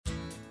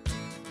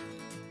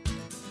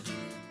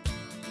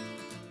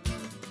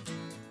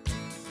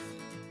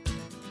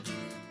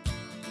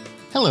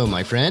Hello,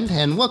 my friend,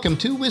 and welcome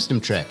to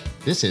Wisdom Trek.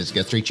 This is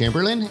Guthrie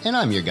Chamberlain, and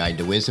I'm your guide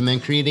to wisdom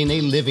and creating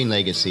a living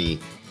legacy.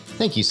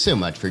 Thank you so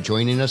much for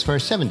joining us for our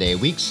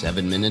 7-day-a-week,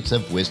 7 Minutes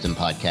of Wisdom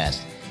podcast.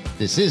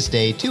 This is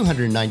day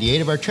 298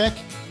 of our trek,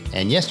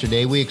 and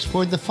yesterday we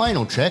explored the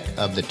final trek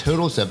of the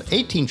totals of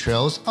 18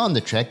 trails on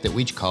the trek that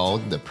we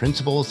called the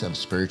Principles of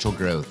Spiritual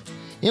Growth.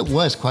 It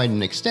was quite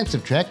an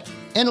extensive trek,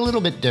 and a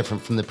little bit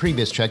different from the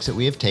previous treks that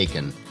we have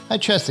taken. I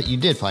trust that you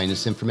did find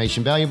this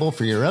information valuable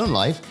for your own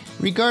life,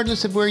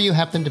 regardless of where you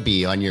happen to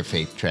be on your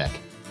faith trek.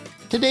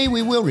 Today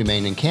we will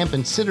remain in camp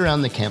and sit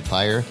around the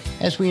campfire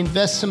as we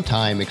invest some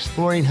time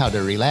exploring how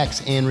to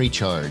relax and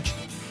recharge.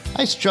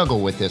 I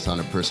struggle with this on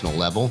a personal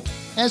level,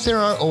 as there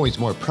are always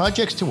more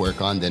projects to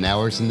work on than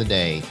hours in the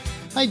day.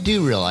 I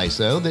do realize,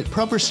 though, that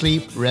proper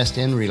sleep, rest,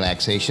 and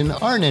relaxation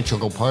are an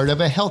integral part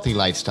of a healthy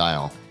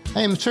lifestyle.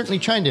 I am certainly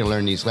trying to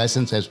learn these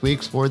lessons as we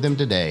explore them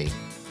today.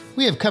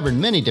 We have covered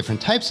many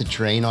different types of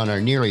terrain on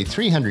our nearly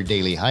 300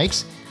 daily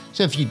hikes,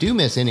 so if you do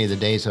miss any of the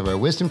days of our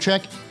Wisdom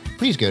Trek,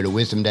 please go to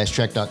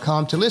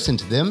wisdom-trek.com to listen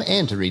to them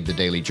and to read the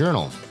daily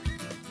journal.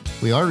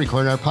 We are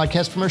recording our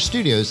podcast from our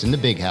studios in the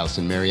Big House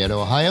in Marietta,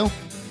 Ohio,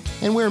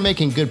 and we're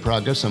making good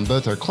progress on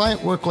both our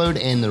client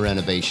workload and the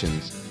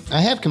renovations.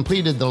 I have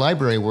completed the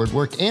library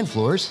woodwork and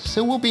floors,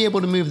 so we'll be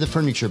able to move the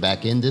furniture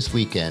back in this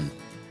weekend.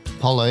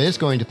 Paula is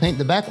going to paint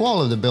the back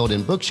wall of the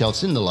built-in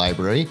bookshelves in the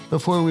library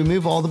before we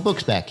move all the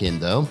books back in,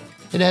 though.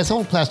 It has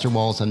old plaster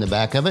walls on the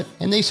back of it,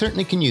 and they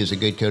certainly can use a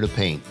good coat of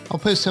paint. I'll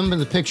post some of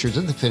the pictures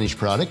of the finished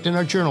product in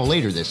our journal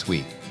later this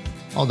week.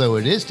 Although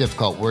it is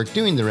difficult work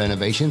doing the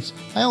renovations,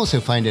 I also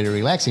find it a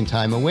relaxing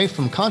time away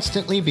from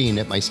constantly being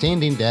at my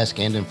standing desk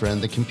and in front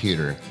of the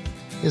computer.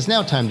 It's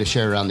now time to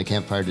share around the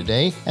campfire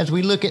today as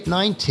we look at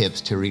 9 tips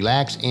to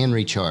relax and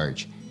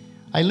recharge.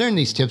 I learned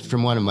these tips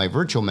from one of my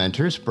virtual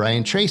mentors,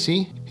 Brian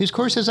Tracy, whose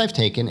courses I've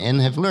taken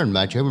and have learned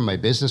much over my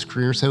business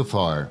career so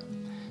far.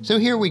 So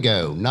here we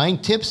go, 9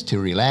 tips to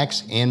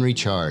relax and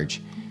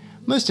recharge.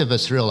 Most of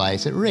us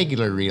realize that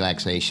regular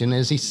relaxation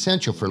is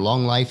essential for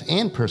long life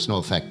and personal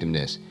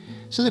effectiveness.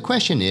 So the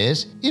question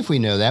is, if we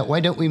know that, why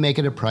don't we make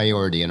it a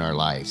priority in our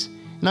lives?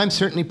 And I'm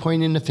certainly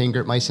pointing the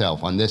finger at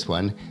myself on this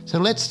one, so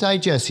let's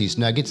digest these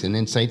nuggets and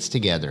insights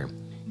together.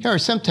 Here are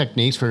some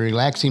techniques for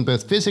relaxing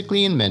both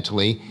physically and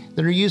mentally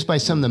that are used by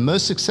some of the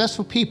most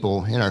successful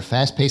people in our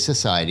fast-paced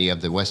society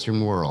of the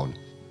Western world.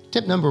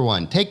 Tip number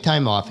 1, take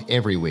time off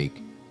every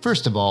week.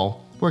 First of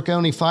all, work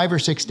only 5 or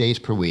 6 days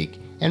per week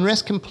and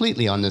rest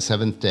completely on the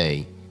 7th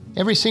day.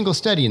 Every single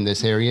study in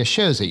this area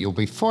shows that you'll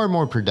be far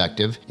more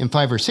productive in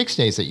 5 or 6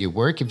 days that you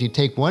work if you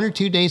take 1 or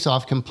 2 days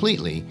off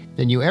completely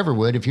than you ever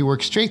would if you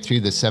work straight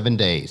through the 7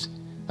 days.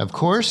 Of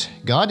course,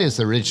 God is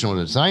the original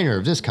designer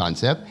of this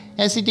concept,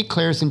 as he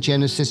declares in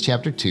Genesis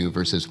chapter 2,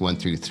 verses 1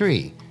 through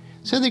 3.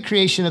 So the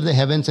creation of the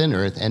heavens and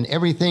earth and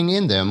everything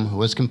in them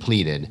was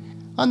completed.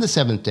 On the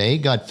 7th day,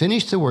 God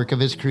finished the work of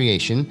his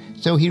creation,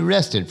 so he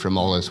rested from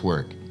all his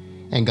work.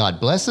 And God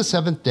blessed the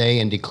 7th day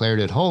and declared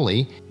it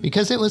holy,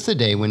 because it was the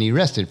day when he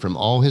rested from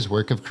all his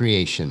work of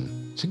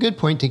creation. It's a good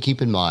point to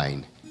keep in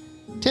mind.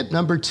 Tip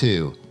number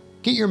 2,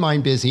 get your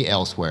mind busy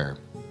elsewhere.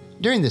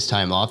 During this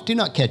time off, do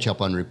not catch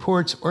up on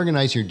reports,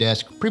 organize your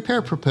desk,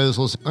 prepare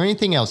proposals, or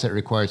anything else that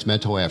requires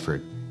mental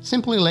effort.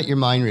 Simply let your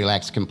mind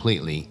relax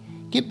completely.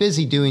 Get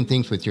busy doing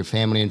things with your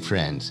family and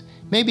friends.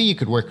 Maybe you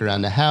could work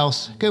around the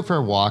house, go for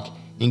a walk,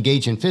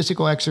 engage in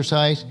physical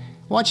exercise,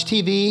 watch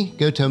TV,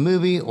 go to a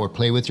movie, or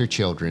play with your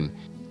children.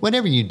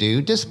 Whatever you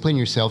do, discipline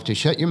yourself to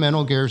shut your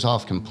mental gears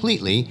off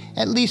completely,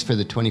 at least for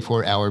the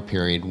 24-hour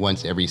period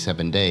once every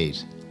 7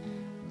 days.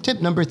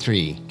 Tip number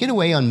 3, get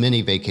away on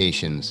mini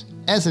vacations.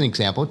 As an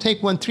example,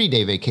 take 1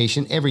 3-day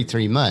vacation every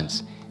 3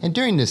 months, and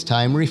during this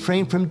time,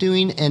 refrain from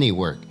doing any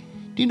work.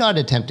 Do not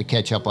attempt to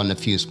catch up on a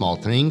few small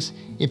things.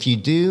 If you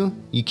do,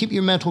 you keep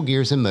your mental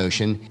gears in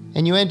motion,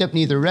 and you end up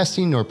neither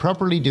resting nor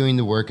properly doing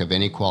the work of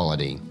any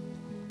quality.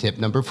 Tip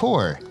number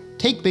 4,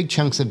 take big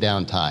chunks of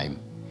downtime.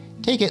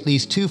 Take at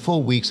least 2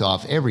 full weeks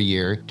off every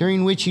year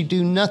during which you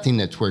do nothing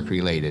that's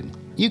work-related.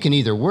 You can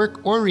either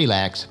work or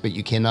relax, but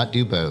you cannot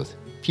do both.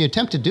 If you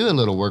attempt to do a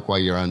little work while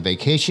you're on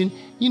vacation,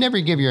 you never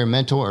give your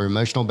mental or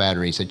emotional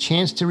batteries a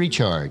chance to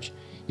recharge.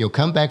 You'll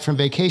come back from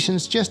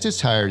vacations just as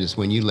tired as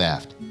when you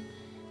left.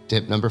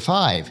 Tip number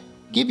 5,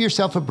 give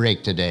yourself a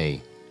break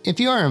today. If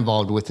you are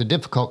involved with a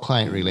difficult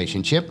client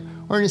relationship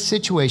or in a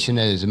situation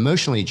that is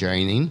emotionally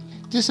draining,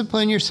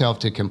 discipline yourself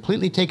to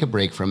completely take a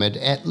break from it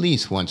at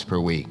least once per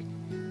week.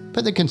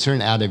 Put the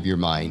concern out of your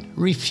mind.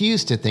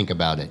 Refuse to think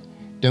about it.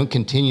 Don't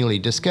continually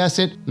discuss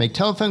it, make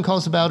telephone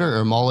calls about it,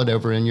 or mull it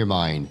over in your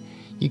mind.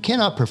 You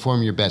cannot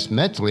perform your best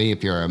mentally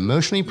if you are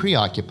emotionally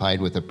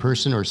preoccupied with a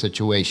person or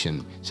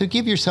situation, so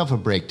give yourself a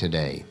break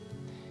today.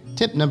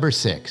 Tip number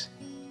 6,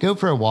 go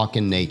for a walk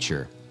in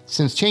nature.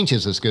 Since change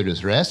is as good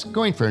as rest,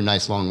 going for a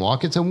nice long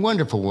walk is a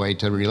wonderful way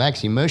to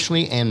relax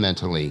emotionally and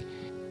mentally.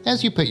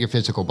 As you put your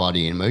physical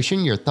body in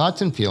motion, your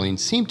thoughts and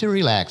feelings seem to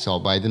relax all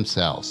by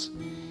themselves.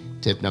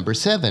 Tip number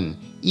 7,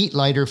 eat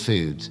lighter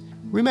foods.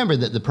 Remember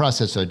that the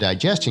process of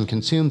digestion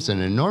consumes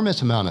an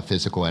enormous amount of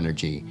physical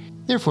energy.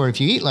 Therefore,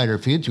 if you eat lighter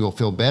foods, you will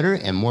feel better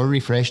and more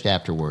refreshed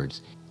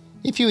afterwards.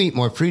 If you eat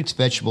more fruits,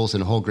 vegetables,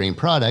 and whole grain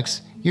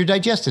products, your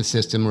digestive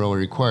system will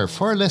require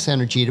far less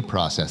energy to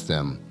process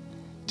them.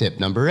 Tip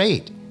number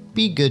 8,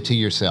 be good to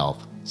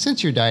yourself.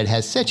 Since your diet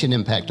has such an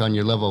impact on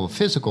your level of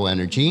physical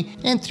energy,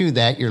 and through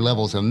that your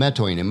levels of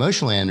mental and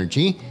emotional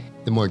energy,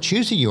 the more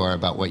choosy you are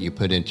about what you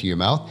put into your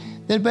mouth,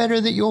 the better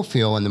that you'll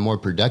feel and the more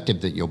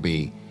productive that you'll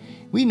be.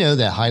 We know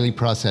that highly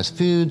processed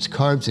foods,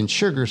 carbs, and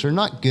sugars are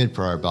not good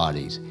for our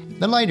bodies.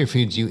 The lighter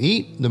foods you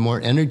eat, the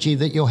more energy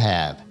that you'll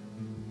have.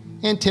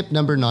 And tip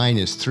number 9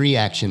 is 3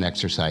 action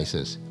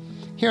exercises.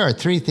 Here are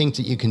 3 things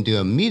that you can do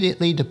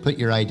immediately to put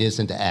your ideas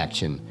into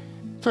action.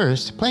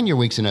 First, plan your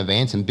weeks in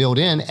advance and build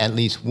in at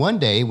least one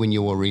day when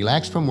you will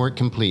relax from work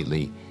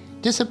completely.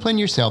 Discipline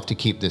yourself to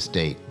keep this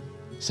date.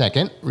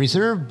 Second,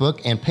 reserve,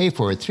 book, and pay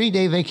for a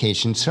 3-day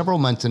vacation several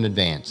months in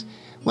advance.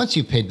 Once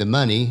you've paid the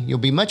money, you'll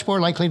be much more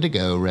likely to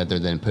go rather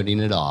than putting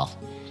it off.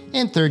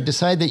 And third,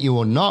 decide that you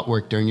will not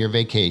work during your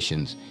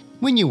vacations.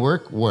 When you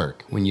work,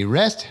 work. When you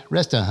rest,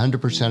 rest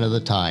 100% of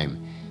the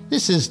time.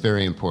 This is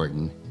very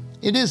important.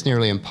 It is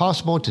nearly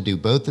impossible to do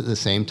both at the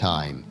same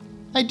time.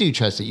 I do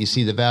trust that you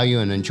see the value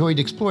and enjoyed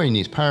exploring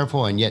these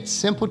powerful and yet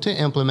simple to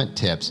implement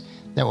tips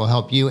that will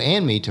help you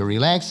and me to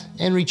relax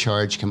and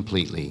recharge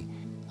completely.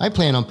 I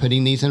plan on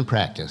putting these in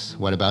practice.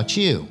 What about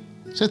you?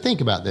 So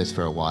think about this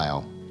for a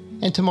while.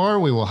 And tomorrow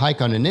we will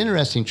hike on an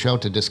interesting trail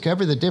to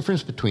discover the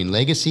difference between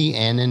legacy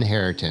and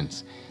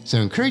inheritance. So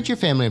encourage your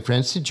family and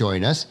friends to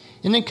join us,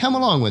 and then come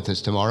along with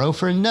us tomorrow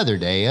for another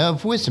day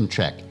of Wisdom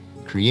Trek,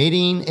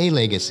 Creating a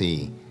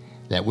Legacy.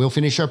 That will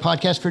finish our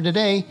podcast for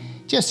today.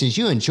 Just as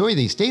you enjoy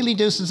these daily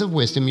doses of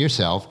wisdom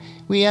yourself,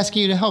 we ask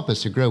you to help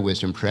us to grow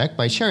Wisdom Trek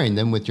by sharing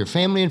them with your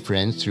family and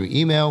friends through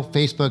email,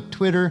 Facebook,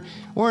 Twitter,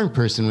 or in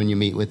person when you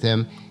meet with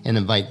them, and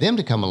invite them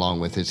to come along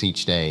with us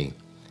each day.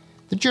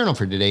 The journal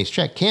for today's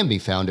trek can be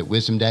found at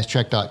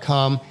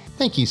wisdom-trek.com.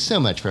 Thank you so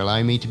much for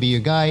allowing me to be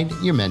your guide,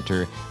 your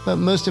mentor, but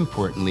most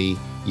importantly,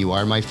 you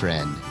are my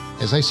friend,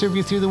 as I serve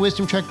you through the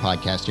Wisdom Trek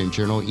podcast and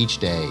journal each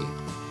day.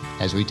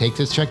 As we take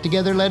this trek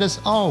together, let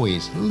us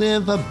always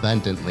live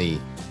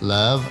abundantly,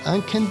 love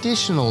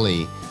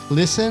unconditionally,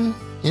 listen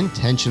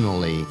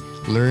intentionally,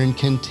 learn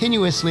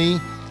continuously,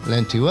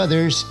 lend to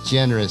others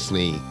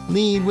generously,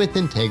 lead with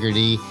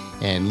integrity,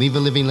 and leave a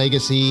living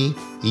legacy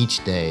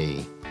each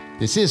day.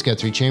 This is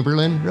Guthrie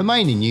Chamberlain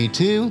reminding you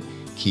to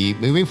keep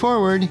moving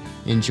forward,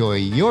 enjoy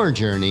your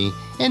journey,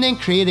 and then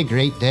create a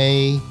great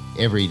day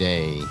every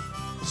day.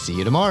 See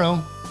you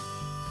tomorrow.